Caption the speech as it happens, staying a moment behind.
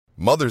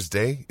Mother's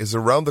Day is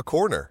around the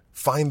corner.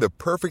 Find the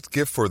perfect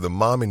gift for the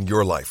mom in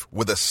your life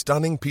with a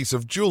stunning piece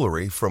of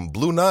jewelry from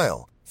Blue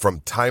Nile.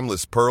 From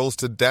timeless pearls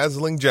to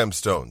dazzling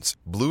gemstones,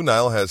 Blue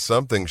Nile has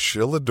something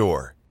she'll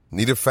adore.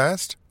 Need it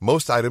fast?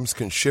 Most items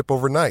can ship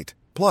overnight.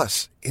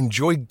 Plus,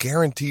 enjoy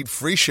guaranteed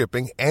free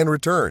shipping and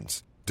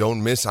returns.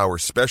 Don't miss our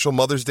special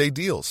Mother's Day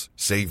deals.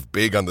 Save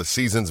big on the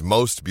season's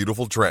most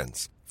beautiful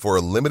trends. For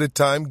a limited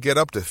time, get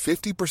up to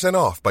 50%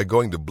 off by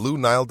going to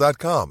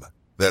BlueNile.com.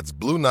 That's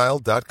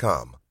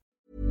BlueNile.com.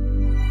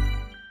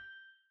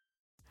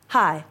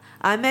 Hi,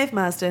 I'm Maeve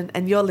Marsden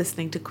and you're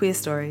listening to Queer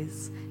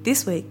Stories.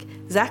 This week,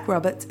 Zac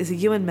Roberts is a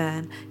Yuin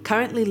man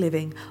currently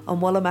living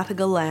on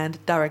Wallamatagal land,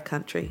 Darug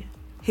country.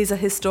 He's a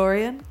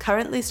historian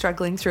currently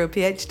struggling through a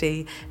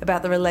PhD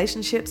about the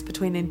relationships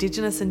between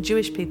Indigenous and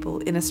Jewish people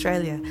in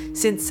Australia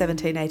since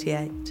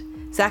 1788.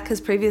 Zac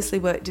has previously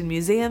worked in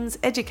museums,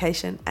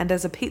 education and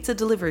as a pizza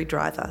delivery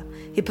driver.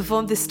 He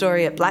performed this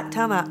story at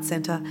Blacktown Arts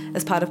Centre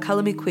as part of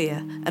Colour Me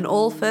Queer, an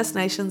all First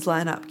Nations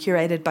lineup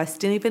curated by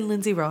Stephen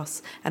Lindsay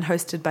Ross and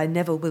hosted by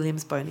Neville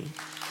Williams-Boney.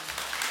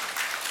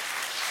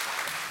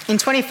 In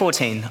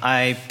 2014,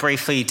 I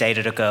briefly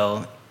dated a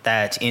girl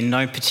that, in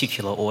no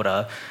particular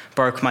order,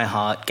 broke my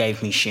heart,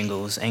 gave me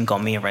shingles and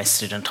got me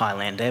arrested in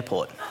Thailand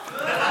airport.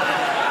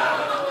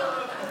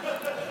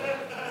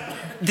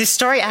 This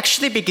story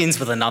actually begins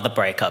with another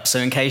breakup, so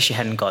in case you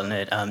hadn't gotten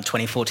it,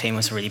 2014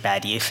 was a really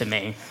bad year for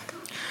me.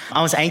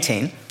 I was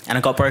 18 and I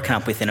got broken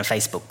up with in a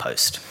Facebook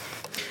post.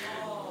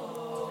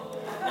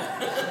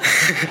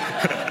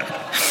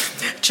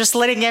 Just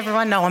letting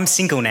everyone know I'm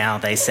single now,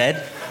 they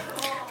said.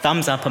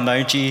 Thumbs up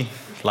emoji,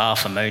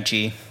 laugh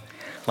emoji.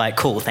 Like,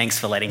 cool, thanks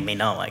for letting me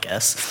know, I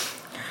guess.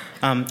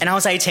 And I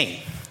was 18,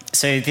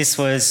 so this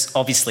was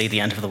obviously the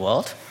end of the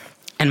world.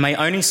 And my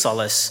only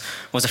solace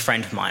was a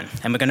friend of mine,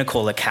 and we're going to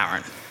call her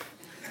Karen.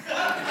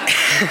 I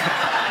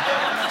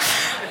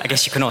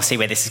guess you can all see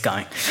where this is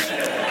going.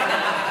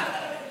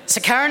 So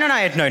Karen and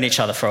I had known each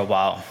other for a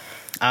while.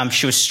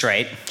 She was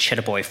straight, she had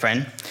a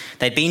boyfriend.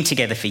 They'd been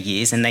together for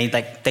years, and they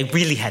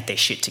really had their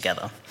shit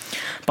together.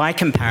 By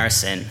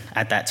comparison,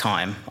 at that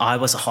time, I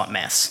was a hot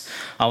mess.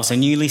 I was a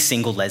newly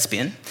single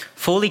lesbian,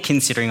 fully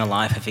considering a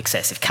life of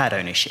excessive cat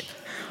ownership.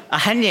 I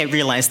hadn't yet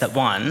realised that,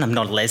 one, I'm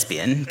not a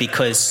lesbian,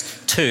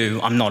 because, two,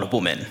 I'm not a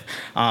woman.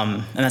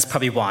 And that's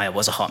probably why I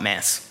was a hot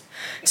mess.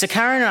 So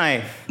Karen and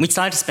I, we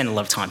started to spend a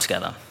lot of time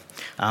together.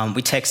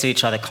 We texted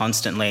each other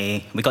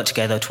constantly. We got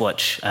together to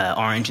watch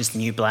Orange is the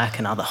New Black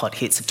and other hot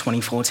hits of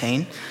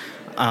 2014.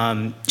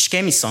 She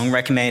gave me song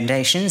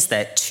recommendations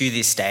that, to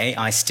this day,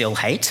 I still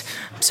hate.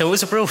 So it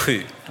was a real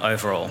hoot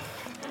overall.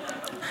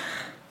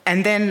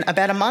 And then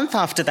about a month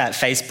after that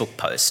Facebook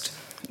post,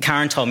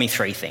 Karen told me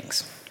three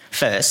things.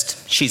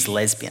 First, she's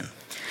lesbian.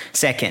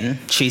 Second,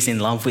 she's in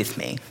love with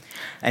me.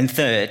 And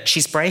third,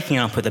 she's breaking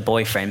up with her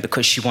boyfriend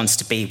because she wants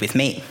to be with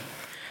me.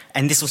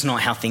 And this was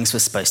not how things were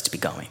supposed to be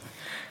going.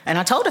 And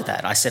I told her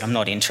that. I said, I'm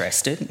not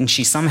interested. And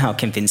she somehow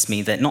convinced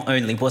me that not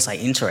only was I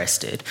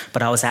interested,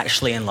 but I was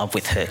actually in love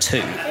with her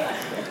too.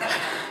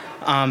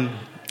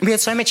 We had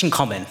so much in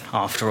common,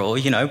 after all.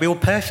 You know, we were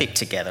perfect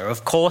together.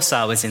 Of course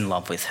I was in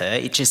love with her.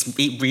 It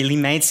really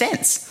made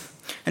sense.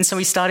 And so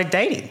we started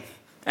dating.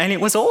 And it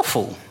was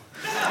awful.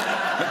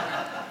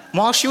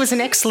 While she was an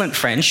excellent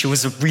friend, she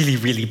was a really,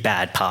 really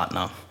bad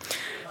partner.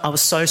 I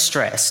was so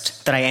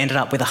stressed that I ended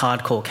up with a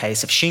hardcore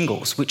case of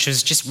shingles, which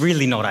was just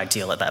really not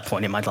ideal at that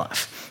point in my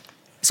life.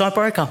 So I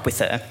broke up with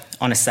her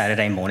on a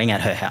Saturday morning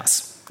at her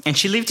house. And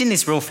she lived in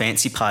this real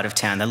fancy part of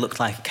town that looked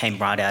like it came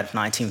right out of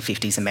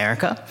 1950s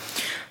America.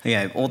 You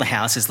know, all the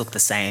houses looked the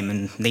same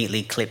and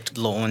neatly clipped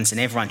lawns,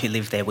 and everyone who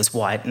lived there was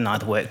white and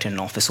either worked in an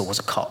office or was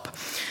a cop.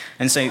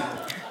 And so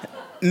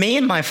me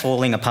and my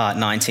falling apart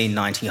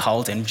 1990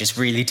 Holden just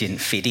really didn't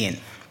fit in.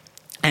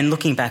 And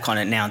looking back on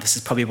it now, this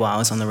is probably why I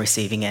was on the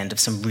receiving end of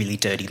some really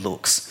dirty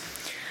looks.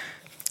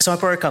 So I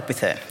broke up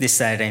with her this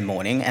Saturday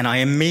morning, and I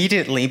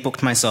immediately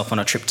booked myself on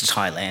a trip to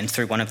Thailand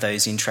through one of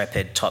those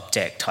intrepid top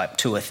deck type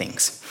tour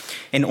things.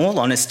 In all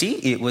honesty,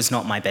 it was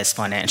not my best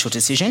financial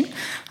decision,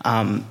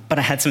 but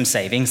I had some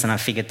savings, and I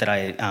figured that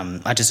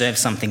I deserved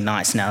something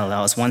nice now that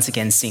I was once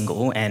again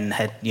single and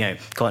had,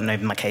 gotten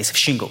over my case of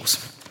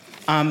shingles.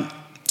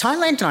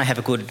 Thailand and I have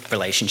a good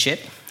relationship.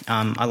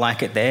 I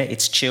like it there.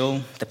 It's chill.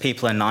 The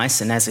people are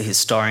nice. And as a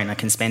historian, I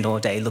can spend all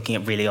day looking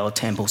at really old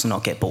temples and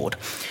not get bored.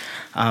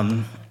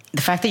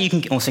 The fact that you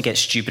can also get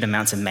stupid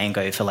amounts of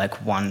mango for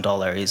like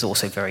 $1 is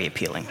also very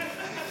appealing.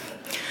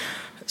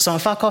 So I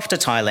fuck off to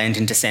Thailand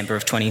in December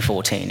of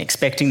 2014,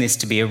 expecting this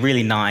to be a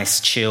really nice,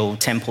 chill,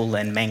 temple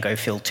and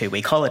mango-filled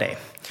 2-week holiday.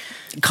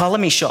 Colour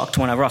me shocked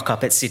when I rock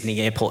up at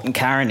Sydney Airport and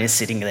Karen is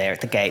sitting there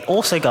at the gate,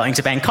 also going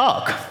to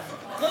Bangkok.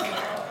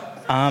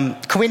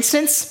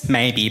 Coincidence?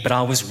 Maybe, but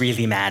I was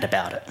really mad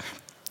about it.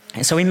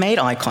 And so we made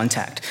eye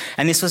contact.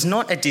 And this was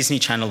not a Disney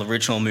Channel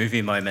original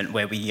movie moment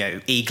where we,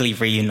 eagerly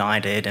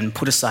reunited and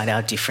put aside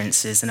our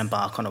differences and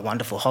embark on a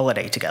wonderful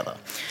holiday together.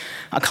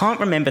 I can't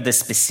remember the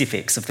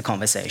specifics of the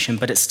conversation,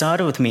 but it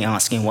started with me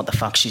asking what the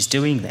fuck she's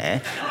doing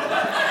there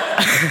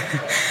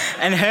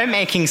and her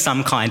making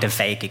some kind of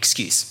vague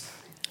excuse.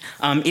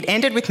 It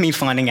ended with me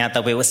finding out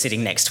that we were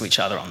sitting next to each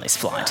other on this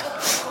flight.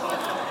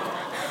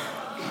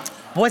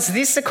 Was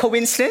this a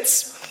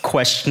coincidence?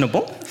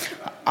 Questionable.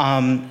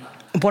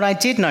 What I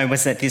did know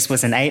was that this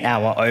was an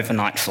 8-hour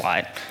overnight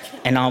flight,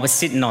 and I was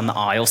sitting on the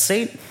aisle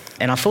seat,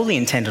 and I fully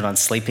intended on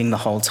sleeping the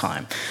whole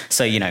time.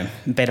 So,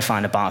 better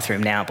find a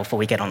bathroom now before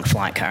we get on the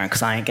flight, Karen,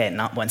 because I ain't getting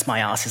up once my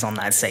ass is on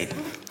that seat.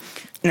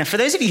 Now, for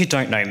those of you who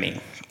don't know me,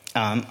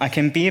 I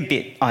can be a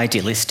bit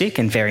idealistic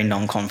and very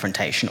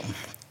non-confrontational.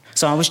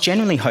 So I was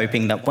genuinely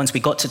hoping that once we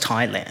got to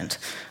Thailand,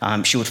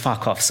 she would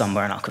fuck off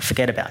somewhere and I could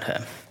forget about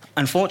her.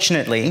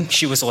 Unfortunately,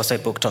 she was also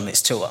booked on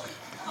this tour.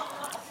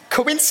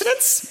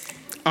 Coincidence?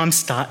 I'm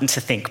starting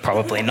to think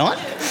probably not.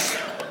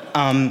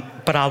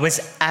 But I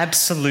was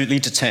absolutely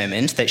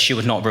determined that she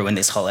would not ruin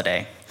this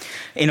holiday.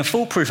 In a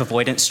foolproof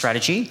avoidance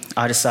strategy,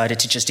 I decided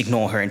to just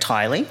ignore her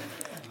entirely.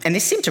 And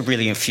this seemed to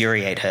really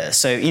infuriate her.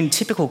 So in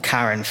typical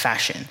Karen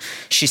fashion,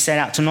 she set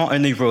out to not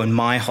only ruin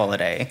my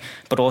holiday,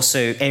 but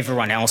also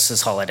everyone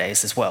else's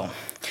holidays as well.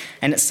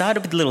 And it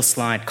started with little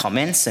snide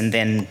comments, and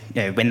then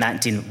when that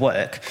didn't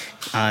work,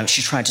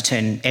 she tried to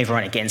turn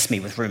everyone against me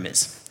with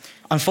rumours.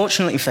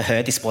 Unfortunately for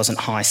her, this wasn't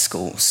high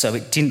school, so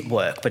it didn't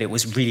work, but it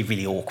was really,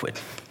 really awkward.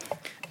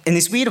 And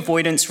this weird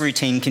avoidance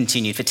routine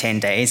continued for 10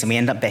 days, and we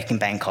ended up back in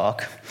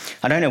Bangkok.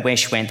 I don't know where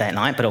she went that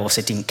night, but I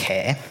also didn't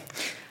care.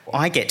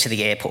 I get to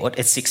the airport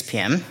at 6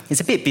 p.m. It's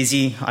a bit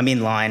busy. I'm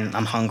in line.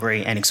 I'm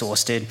hungry and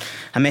exhausted.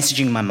 I'm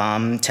messaging my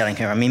mum, telling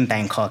her I'm in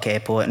Bangkok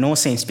airport, and all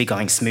seems to be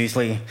going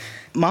smoothly.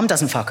 Mum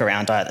doesn't fuck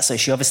around either, so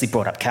she obviously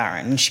brought up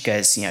Karen. And she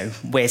goes,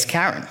 where's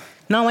Karen?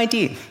 No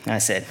idea, I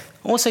said.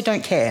 Also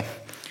don't care.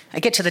 I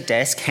get to the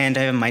desk, hand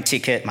over my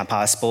ticket, my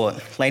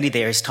passport. Lady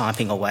there is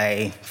typing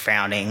away,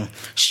 frowning.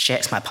 She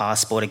checks my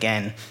passport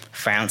again,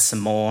 frowns some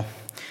more.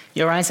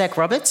 You're right, Zac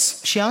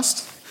Roberts? She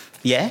asked.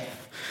 Yeah.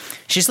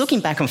 She's looking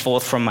back and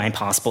forth from my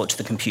passport to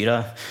the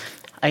computer.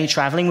 Are you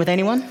travelling with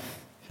anyone?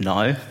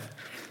 No.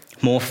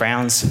 More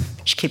frowns.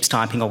 She keeps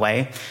typing away.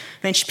 And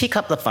then she picks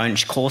up the phone and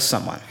she calls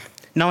someone.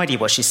 No idea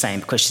what she's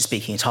saying because she's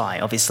speaking Thai,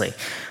 obviously.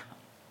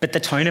 But the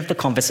tone of the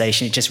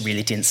conversation, it just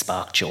really didn't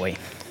spark joy.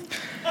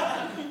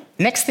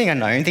 Next thing I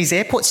know, these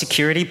airport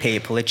security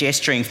people are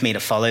gesturing for me to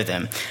follow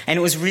them. And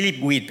it was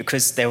really weird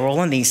because they were all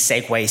on these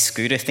Segway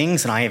scooter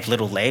things and I have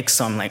little legs,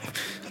 so I'm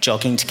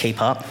jogging to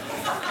keep up.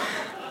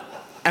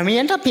 And we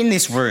end up in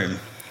this room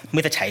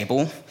with a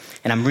table,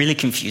 and I'm really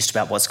confused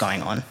about what's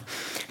going on.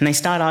 And they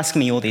start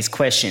asking me all these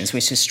questions,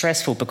 which is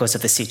stressful because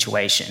of the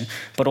situation,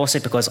 but also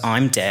because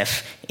I'm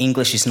deaf,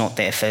 English is not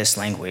their first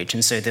language,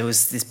 and so there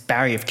was this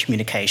barrier of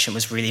communication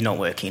was really not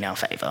working in our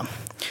favour.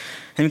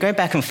 And we go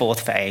back and forth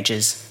for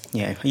ages.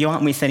 You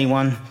aren't with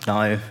anyone?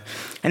 No.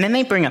 And then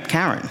they bring up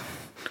Karen.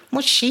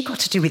 What's she got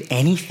to do with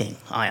anything?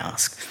 I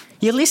ask.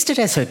 You're listed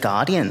as her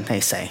guardian, they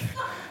say.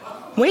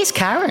 Where's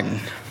Karen?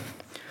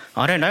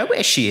 I don't know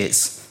where she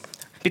is.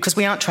 Because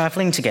we aren't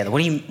travelling together.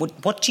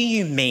 What do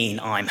you mean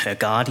I'm her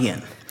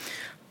guardian?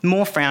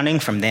 More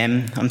frowning from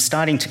them. I'm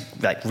starting to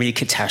really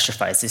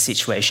catastrophise this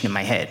situation in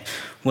my head.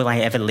 Will I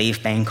ever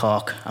leave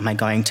Bangkok? Am I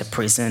going to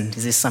prison?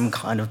 Is this some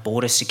kind of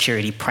border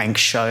security prank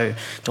show?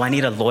 Do I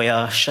need a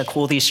lawyer? Should I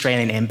call the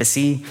Australian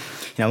embassy?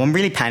 I'm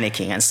really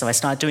panicking, and so I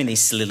start doing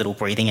these silly little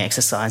breathing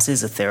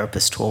exercises a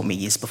therapist taught me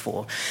years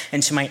before.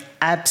 And to my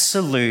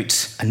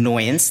absolute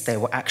annoyance, they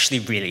were actually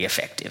really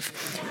effective.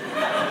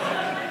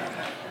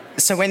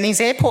 So when these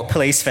airport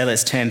police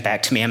fellas turn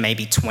back to me, I'm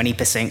maybe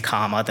 20%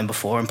 calmer than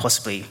before and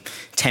possibly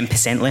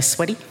 10% less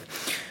sweaty.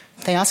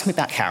 They ask me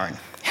about Karen.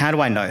 How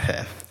do I know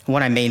her?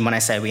 What I mean when I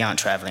say we aren't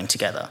travelling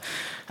together.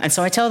 And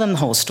so I tell them the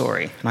whole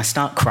story, and I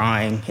start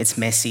crying. It's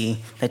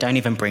messy. They don't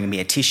even bring me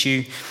a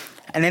tissue.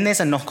 And then there's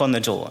a knock on the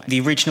door. The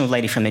original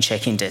lady from the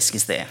check-in desk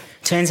is there.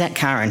 Turns out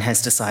Karen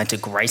has decided to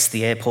grace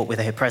the airport with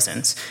her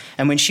presence.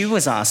 And when she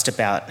was asked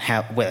about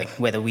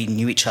whether we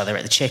knew each other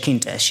at the check-in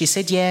desk, she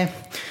said, yeah,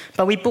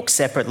 but we booked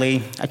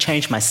separately. I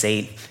changed my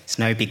seat. It's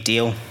no big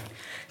deal.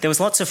 There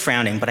was lots of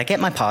frowning, but I get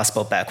my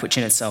passport back, which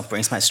in itself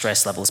brings my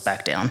stress levels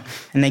back down.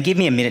 And they give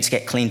me a minute to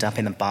get cleaned up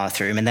in the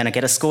bathroom, and then I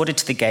get escorted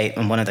to the gate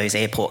on one of those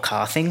airport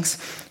car things.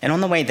 And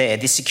on the way there,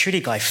 this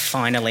security guy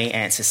finally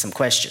answers some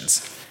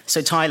questions.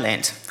 So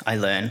Thailand, I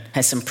learn,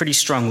 has some pretty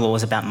strong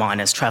laws about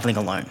minors travelling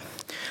alone.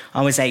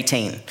 I was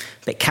 18,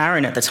 but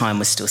Karen at the time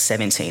was still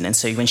 17, and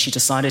so when she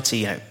decided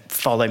to,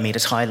 follow me to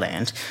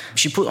Thailand,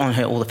 she put on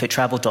all of her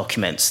travel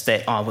documents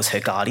that I was her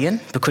guardian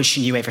because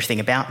she knew everything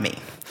about me.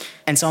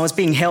 And so I was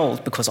being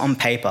held because on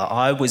paper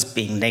I was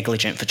being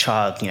negligent for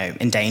child,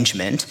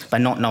 endangerment by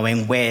not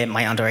knowing where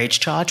my underage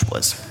charge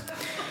was.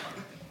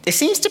 There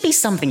seems to be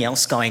something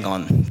else going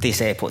on,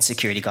 this airport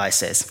security guy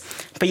says.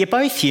 But you're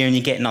both here and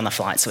you're getting on the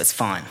flight, so it's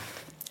fine.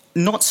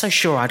 Not so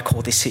sure I'd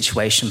call this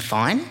situation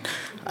fine,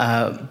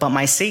 but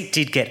my seat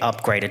did get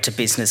upgraded to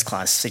business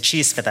class, so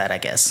cheers for that, I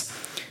guess.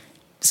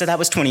 So that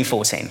was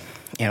 2014.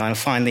 I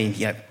finally,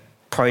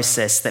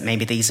 processed that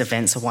maybe these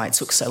events are why it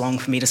took so long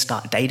for me to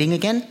start dating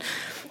again.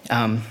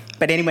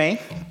 But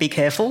anyway, be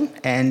careful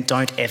and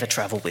don't ever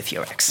travel with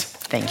your ex.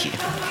 Thank you.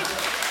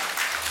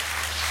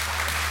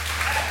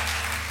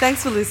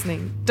 Thanks for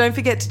listening. Don't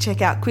forget to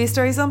check out Queer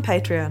Stories on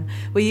Patreon,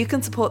 where you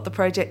can support the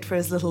project for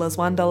as little as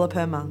 $1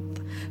 per month.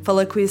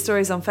 Follow Queer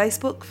Stories on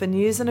Facebook for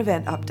news and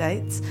event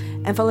updates,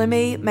 and follow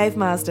me, Maeve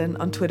Marsden,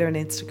 on Twitter and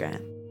Instagram.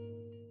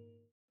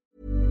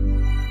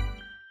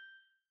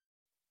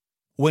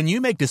 When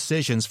you make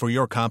decisions for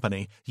your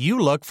company, you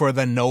look for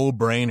the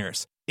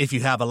no-brainers. If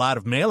you have a lot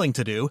of mailing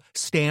to do,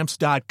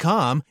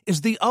 Stamps.com is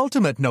the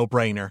ultimate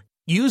no-brainer.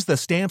 Use the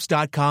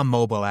Stamps.com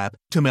mobile app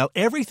to mail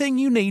everything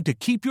you need to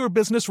keep your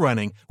business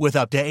running with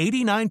up to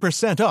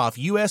 89% off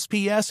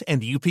USPS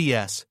and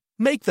UPS.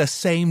 Make the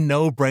same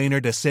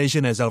no-brainer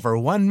decision as over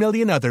 1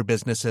 million other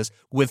businesses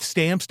with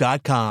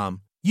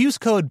Stamps.com. Use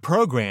code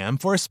PROGRAM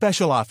for a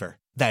special offer.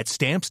 That's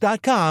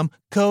Stamps.com,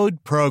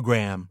 code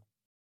PROGRAM.